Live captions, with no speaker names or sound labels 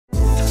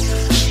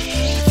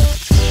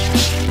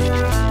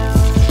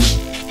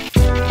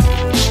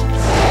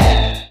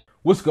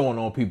What's going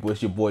on, people?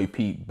 It's your boy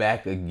Pete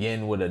back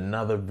again with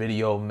another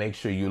video. Make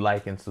sure you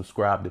like and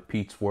subscribe to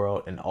Pete's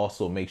World, and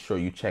also make sure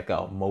you check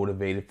out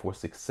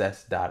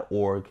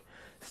motivatedforsuccess.org.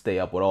 Stay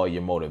up with all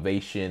your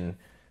motivation.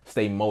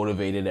 Stay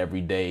motivated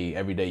every day.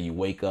 Every day you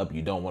wake up,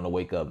 you don't want to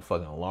wake up, the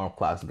fucking alarm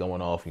clock's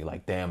going off, and you're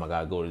like, damn, I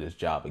gotta go to this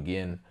job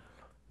again.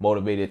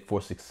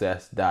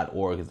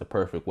 Motivatedforsuccess.org is the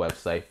perfect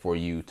website for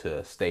you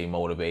to stay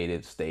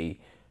motivated, stay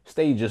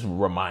just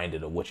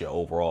reminded of what your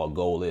overall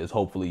goal is.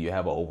 Hopefully you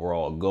have an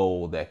overall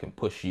goal that can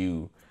push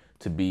you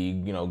to be,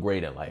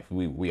 great in life.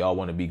 We all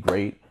want to be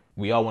great.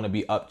 We all want to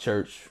be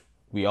Upchurch.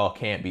 We all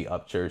can't be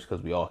Upchurch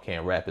because we all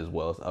can't rap as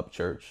well as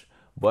Upchurch.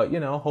 But,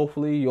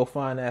 hopefully you'll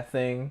find that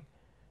thing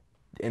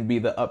and be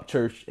the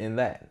Upchurch in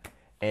that.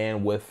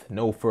 And with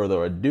no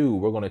further ado,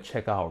 we're going to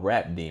check out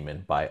Rap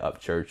Demon by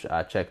Upchurch.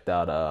 I checked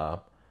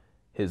out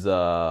his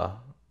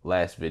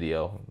last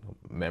video.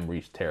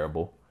 Memory's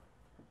terrible.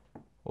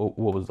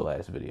 What was the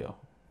last video?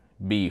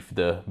 The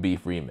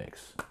Beef remix.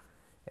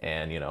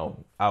 And,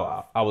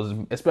 I was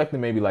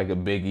expecting maybe like a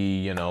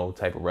Biggie,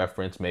 type of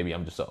reference. Maybe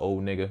I'm just an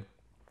old nigga.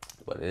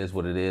 But it is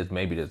what it is.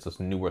 Maybe there's this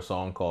newer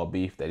song called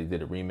Beef that he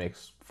did a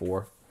remix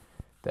for.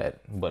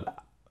 But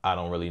I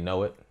don't really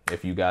know it.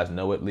 If you guys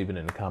know it, leave it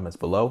in the comments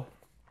below.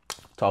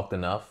 Talked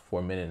enough for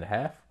a minute and a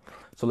half.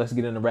 So let's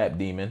get into Rap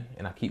Demon.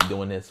 And I keep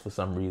doing this for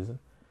some reason.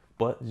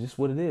 But it's just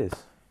what it is.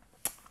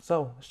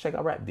 So let's check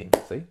out Rap Demon.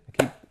 See?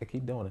 I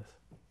keep doing this.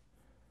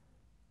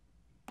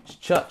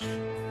 Church.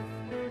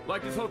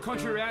 Like this whole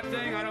country rap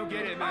thing, I don't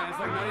get it, man. It's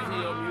like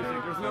nightingale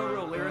music. There's no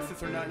real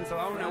lyricists or nothing, so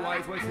I don't know why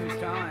he's wasting his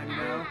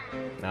time,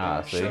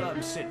 See? Shut up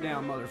and sit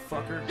down,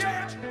 motherfucker.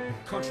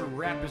 Country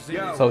rap is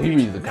the So he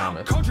reads the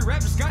comments. Country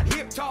rappers got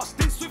hip tossed,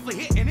 then swiftly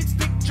hit in its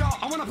thick jaw.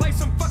 I wanna play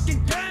some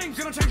fucking games.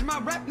 Gonna change my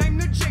rap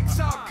name to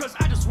Jigsaw, cause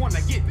I just wanna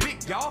get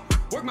big, y'all.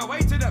 Work my way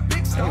to the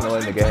big stars.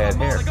 That nigga had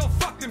hair. Go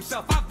fuck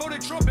himself. I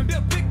voted Trump and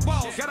built big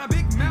walls. Got a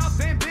big mouth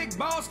and big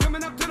balls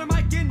coming up to the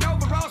mic in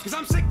overalls, cause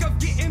I'm sick of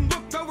getting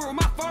looked over with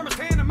my farmer's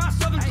hand and my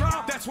southern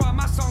drawl. That's why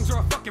my songs are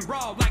a fucking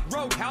brawl, like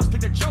Roadhouse,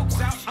 take the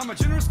jokes out. I'm a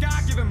generous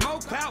guy, giving mo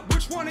clout.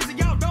 Which one is it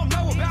y'all don't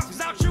know about?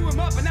 Cause I'll chew him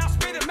up and I'll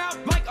spit him out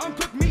like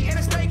uncooked meat in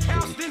a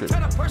steakhouse. Then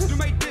tell the person who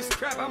made this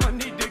crap, I'ma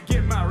need to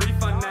get my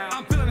refund now.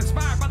 I'm feeling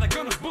inspired by the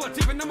gunner's bullets,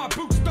 even though my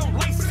boots don't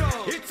lace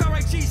up. It's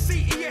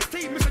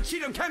R-H-E-C-E-S-T, Mr.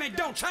 Cheatham County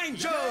don't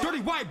change up.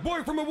 Dirty white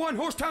boy from a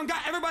one-horse town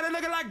got everybody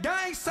looking like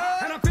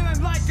gangsta. And I'm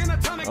feeling like an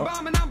atomic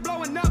bomb, and I'm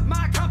blowing up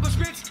my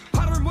accomplishments,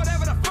 hollering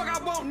whatever the fuck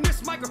I want in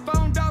this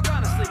microphone, dog,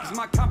 honestly. Cause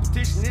my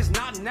competition is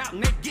nodding out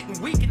and they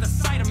getting weak at the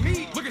sight of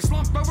me. Looking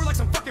slumped over like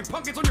some fucking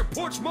pumpkins on your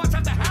porch months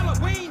after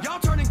Halloween. Y'all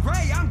turning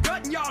gray, I'm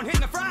gutting y'all and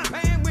hitting the frying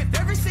pan with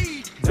every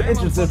seed.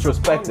 It's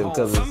introspective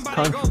because it's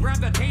country. Go grab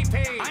the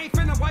TP. I ain't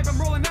finna wipe, I'm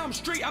rolling down the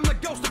street. I'm the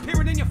ghost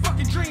appearing in your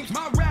fucking dreams.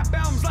 My rap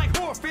albums like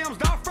horror films,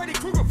 dog. Freddy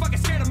Krueger fucking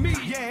scared of me.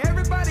 Yeah,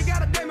 everybody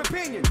got a damn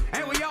opinion,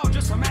 and we all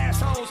just some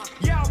assholes.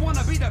 Yeah, I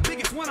wanna be the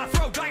biggest one. I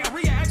throw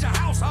diarrhea at your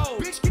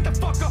household. Bitch, get the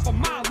fuck off of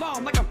my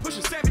lawn like I'm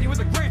pushing 70 with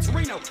a Gran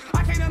Torino.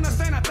 I can't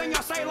understand a thing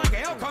I say like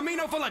an El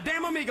Camino full of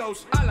damn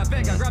amigos. A la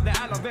Vega, grab the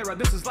aloe vera.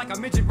 This is like a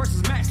midget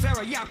versus Max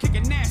Sarah. Yeah, I'm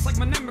kicking ass like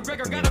my name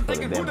McGregor. Got him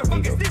thinking, who the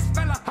fuck is this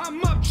fella?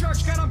 I'm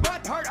Upchurch, got him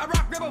butt hurt. I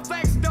rock rebel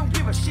flags and don't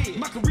give a shit.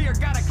 My career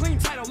got a clean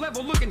title,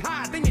 level looking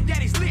high than your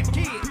daddy's lit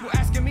kid. People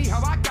asking me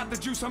how I got the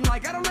juice. I'm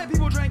like, I don't let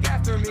people drink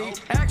after me.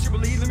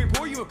 Actually, let me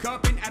pour you a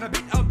cup and add a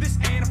bit of this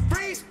and a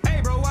freeze.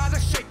 Hey bro, I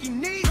just shaky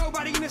knees.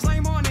 Nobody in this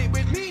lane on it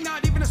with me.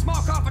 Not even a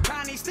small car for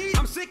tiny Steve.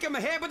 I'm sick in my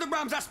head with the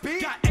rhymes I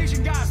speak. Got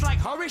Asian guys like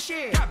holy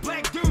shit. Got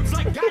black dudes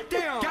like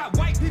goddamn. Got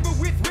white people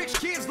with rich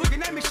kids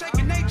looking at me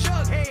shaking they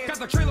chug head. Got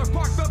the trailer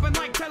parked up and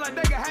like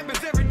Talladega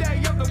happens every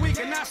day of the week.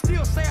 And I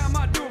still say I'm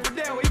not doing for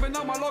Dale even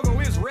though my logo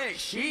is red.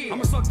 Shit.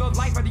 I'ma suck the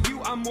life out of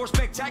you. I'm more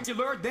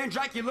spectacular than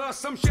Dracula.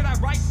 Some shit I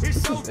write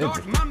is so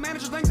dark. My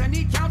manager thinks I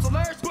need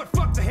counselors. But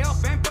fuck the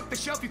help and fuck the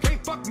shelf. You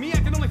can't fuck me, I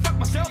can only fuck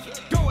myself.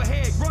 Go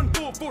ahead, run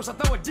full force. I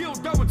throw a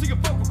dildo into your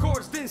vocal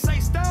cords. Then say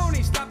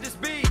Stoney, stop this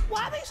beat.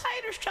 Why these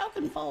haters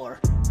choking for?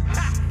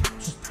 Ha!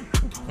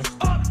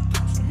 Up,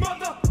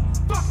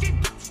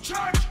 motherfucking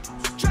church.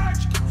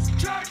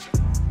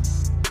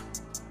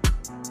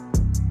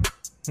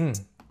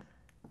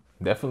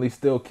 Definitely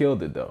still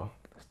killed it though.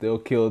 Still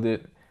killed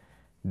it.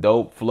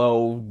 Dope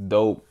flow,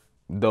 dope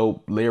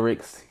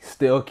lyrics.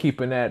 Still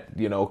keeping that,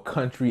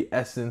 country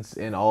essence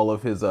in all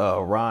of his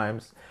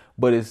rhymes.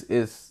 But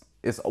it's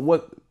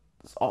what's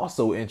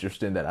also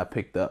interesting that I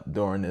picked up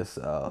during this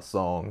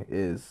song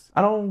is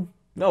I don't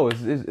know,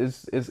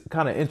 it's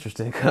kind of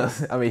interesting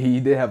because I mean he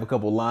did have a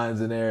couple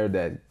lines in there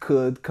that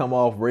could come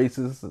off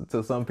racist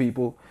to some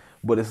people,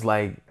 but it's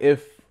like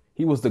if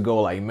he was to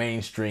go like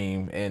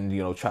mainstream and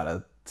try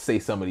to say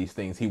some of these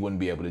things, he wouldn't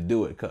be able to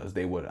do it because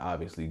they would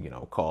obviously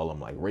call him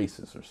like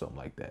racist or something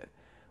like that.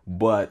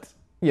 But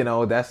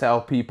that's how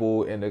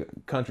people in the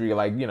country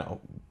like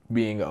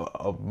being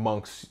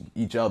amongst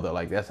each other,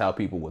 like that's how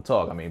people would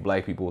talk. I mean,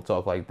 black people would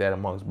talk like that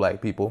amongst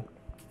black people,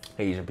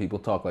 Asian people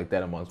talk like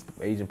that amongst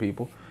Asian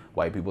people,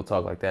 white people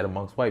talk like that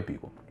amongst white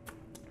people.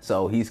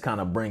 So he's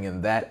kind of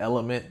bringing that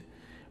element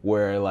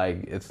where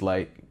like it's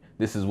like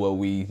this is what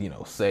we,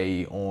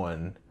 say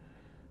on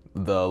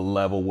the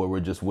level where we're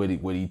just with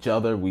each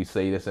other. We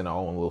say this in our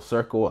own little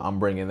circle. I'm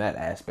bringing that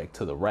aspect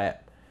to the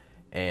rap,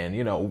 and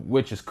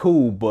which is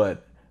cool,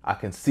 but I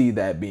can see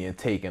that being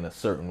taken a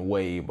certain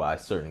way by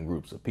certain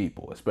groups of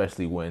people,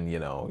 especially when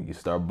you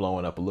start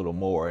blowing up a little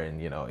more,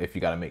 and if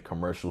you got to make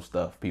commercial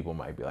stuff, people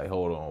might be like,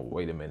 hold on,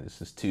 wait a minute,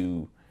 this is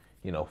too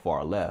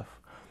far left.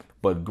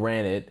 But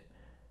granted,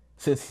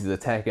 since he's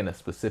attacking a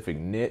specific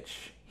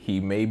niche, he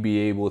may be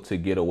able to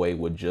get away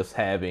with just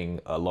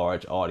having a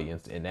large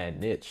audience in that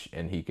niche,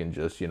 and he can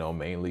just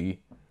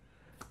mainly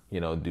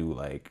do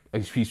like,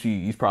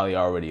 he's probably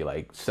already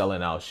like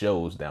selling out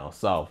shows down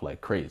south like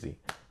crazy,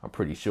 I'm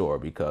pretty sure,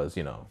 because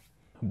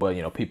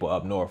but people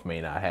up north may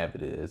not have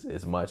it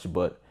as much.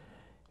 But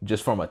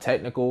just from a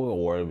technical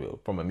or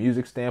from a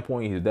music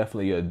standpoint, he's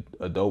definitely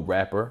a dope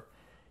rapper.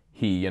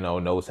 He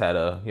knows how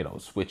to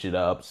switch it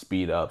up,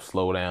 speed up,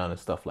 slow down, and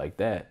stuff like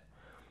that.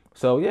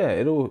 So yeah,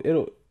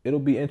 it'll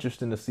be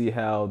interesting to see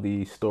how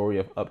the story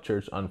of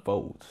Upchurch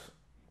unfolds.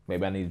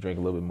 Maybe I need to drink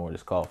a little bit more of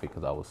this coffee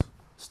because I was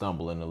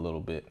stumbling a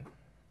little bit,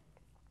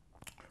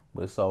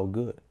 but it's all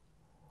good.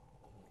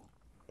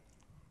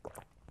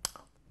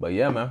 But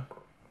yeah, man,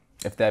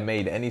 if that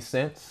made any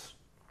sense,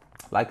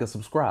 like and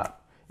subscribe.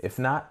 If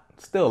not,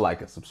 still like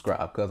and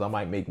subscribe, because I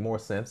might make more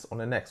sense on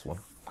the next one.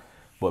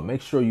 But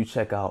make sure you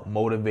check out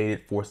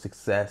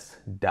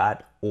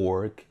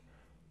motivatedforsuccess.org.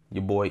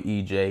 Your boy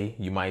EJ,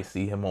 you might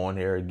see him on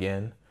here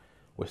again.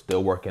 We're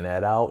still working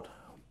that out.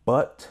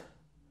 But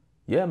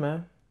yeah,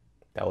 man,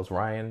 that was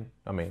Ryan.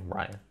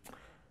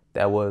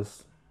 That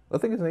was, I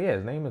think his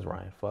name is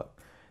Ryan. Fuck.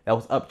 That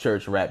was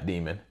Upchurch Rap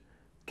Demon.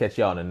 Catch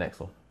y'all in the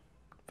next one.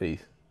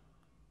 Peace.